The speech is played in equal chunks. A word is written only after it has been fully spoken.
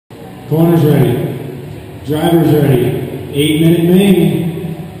Corners ready. Drivers ready. 8-minute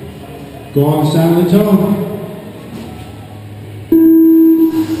main. Go on the side of the tone.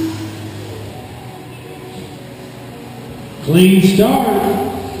 Clean start.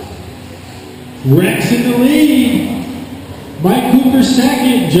 Rex in the lead. Mike Cooper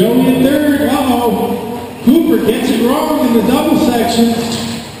second. Joey in third. Uh-oh. Cooper gets it wrong in the double section.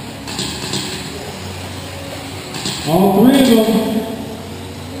 All three of them.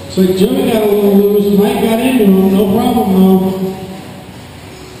 Looks like Joey got a little loose. Mike got into him. No problem though.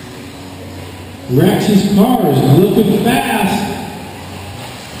 Rex's car is looking fast.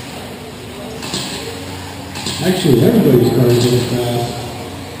 Actually, everybody's car is looking fast.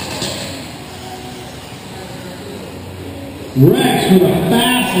 Rex with a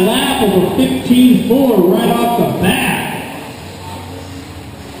fast lap of a 15.4 right off the bat.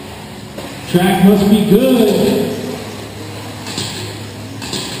 Track must be good.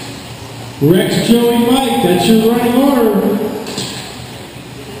 Rex, Joey, Mike, that's your running order.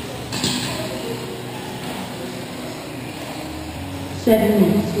 Seven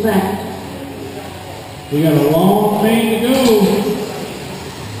minutes left. We got a long main to go.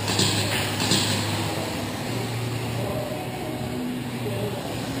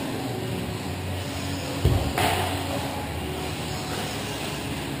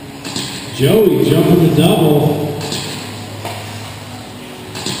 Joey jumping the double.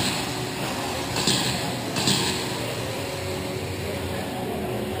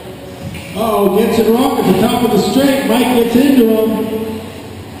 Oh, gets it wrong at the top of the straight. Mike gets into him.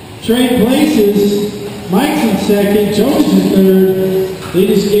 Trade places. Mike's in second. Joey's in third. They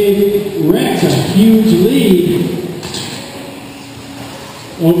just gave Rex a huge lead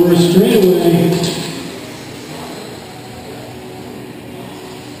over a straightaway.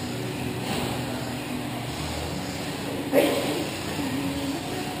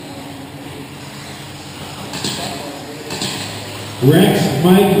 Rex,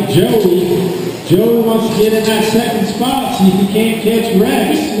 Mike, Joey. Joey wants to get in that second spot, see if he can't catch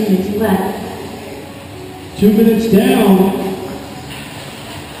Rex. 6 minutes left. 2 minutes down.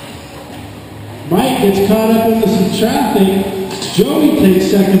 Mike gets caught up into some traffic. Joey takes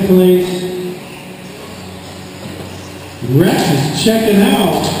second place. Rex is checking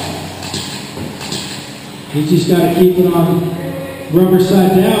out. He's just got to keep it on rubber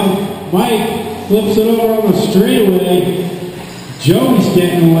side down. Mike flips it over on the straightaway. Joey's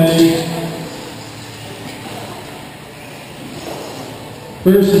getting away.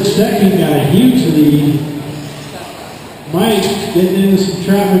 First and second got a huge lead. Mike getting into some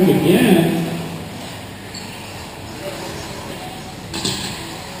traffic again.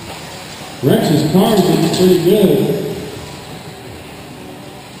 Rex's car is looking pretty good.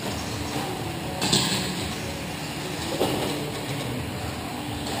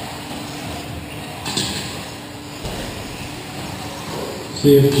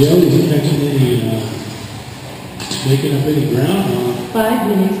 See if Joey's catching any, making up any ground on. 5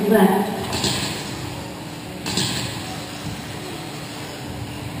 minutes left.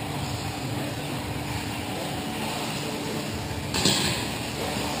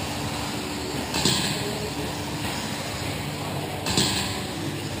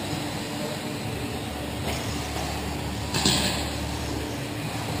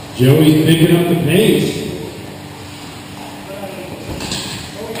 Joey's picking up the pace.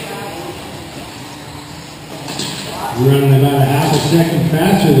 Running about a half a second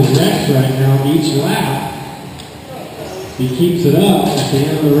faster than Rex right now each lap. If he keeps it up at the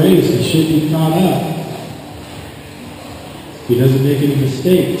end of the race, he should be caught up. If he doesn't make any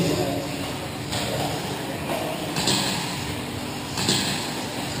mistakes.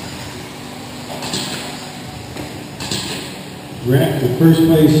 Rex, the first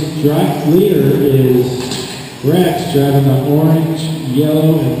place drive leader is Rex, driving the orange,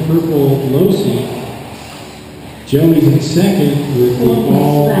 yellow, and purple low seat. Joey's in second with the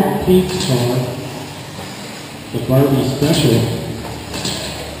all pink car, the Barbie Special.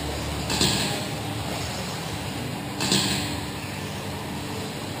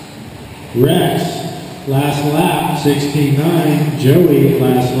 Rex, last lap, 16.9. Joey,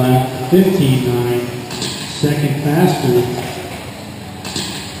 last lap, 15.9. Second faster.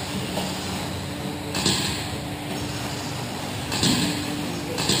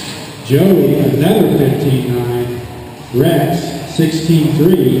 Joey, another 15.9. Rex,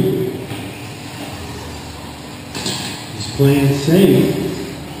 16.3. He's playing it safe.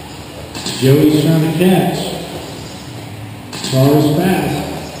 Joey's trying to catch. Car is fast.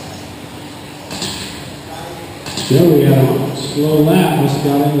 Joey had a slow lap, must have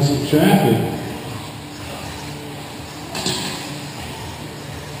got into some traffic.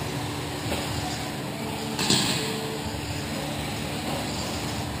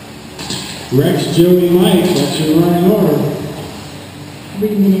 Rex, Joey, Mike, that's your running order. 3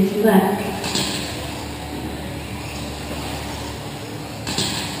 minutes left.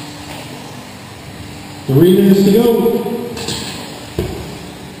 Three minutes to go.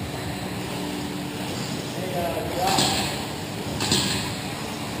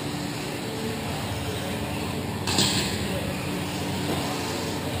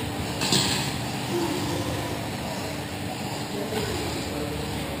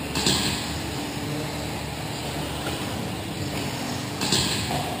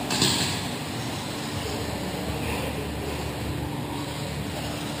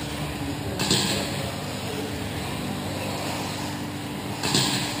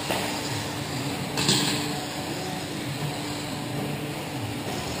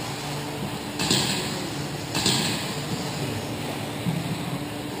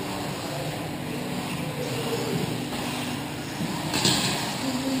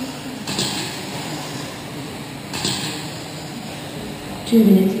 Two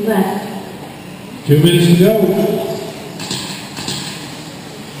minutes left. 2 minutes to go.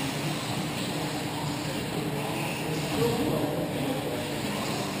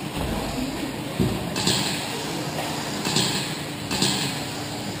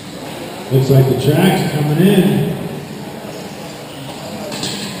 Looks like the track's coming in.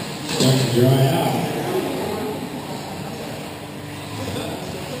 Starting to dry out.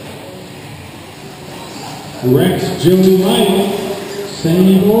 Rex, Joey, Mike,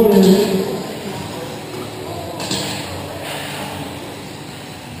 same order.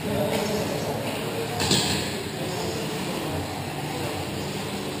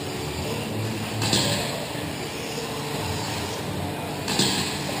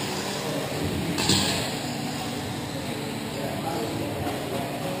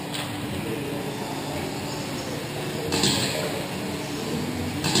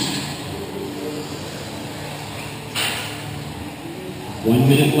 One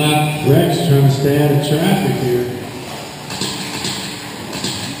minute left. Rex trying to stay out of traffic here.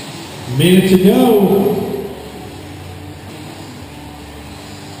 Minute to go.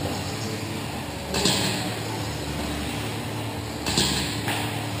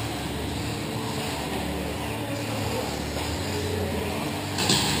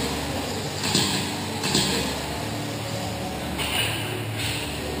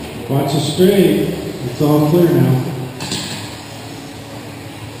 Watch it straight. It's all clear now.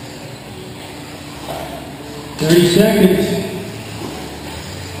 30 seconds.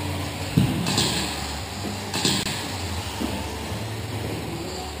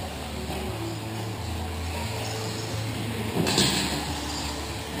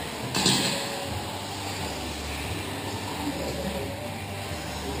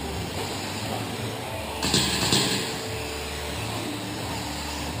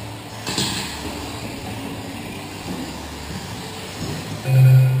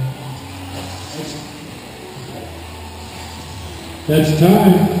 That's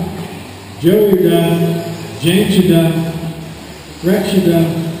time. Joe, you're done. James, you're done. Rex, you're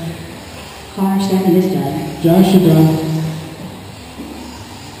done. Car 7 is done. Josh, you're done.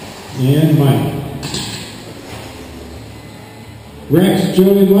 And Mike. Rex,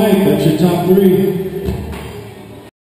 Joey, Mike, that's your top three.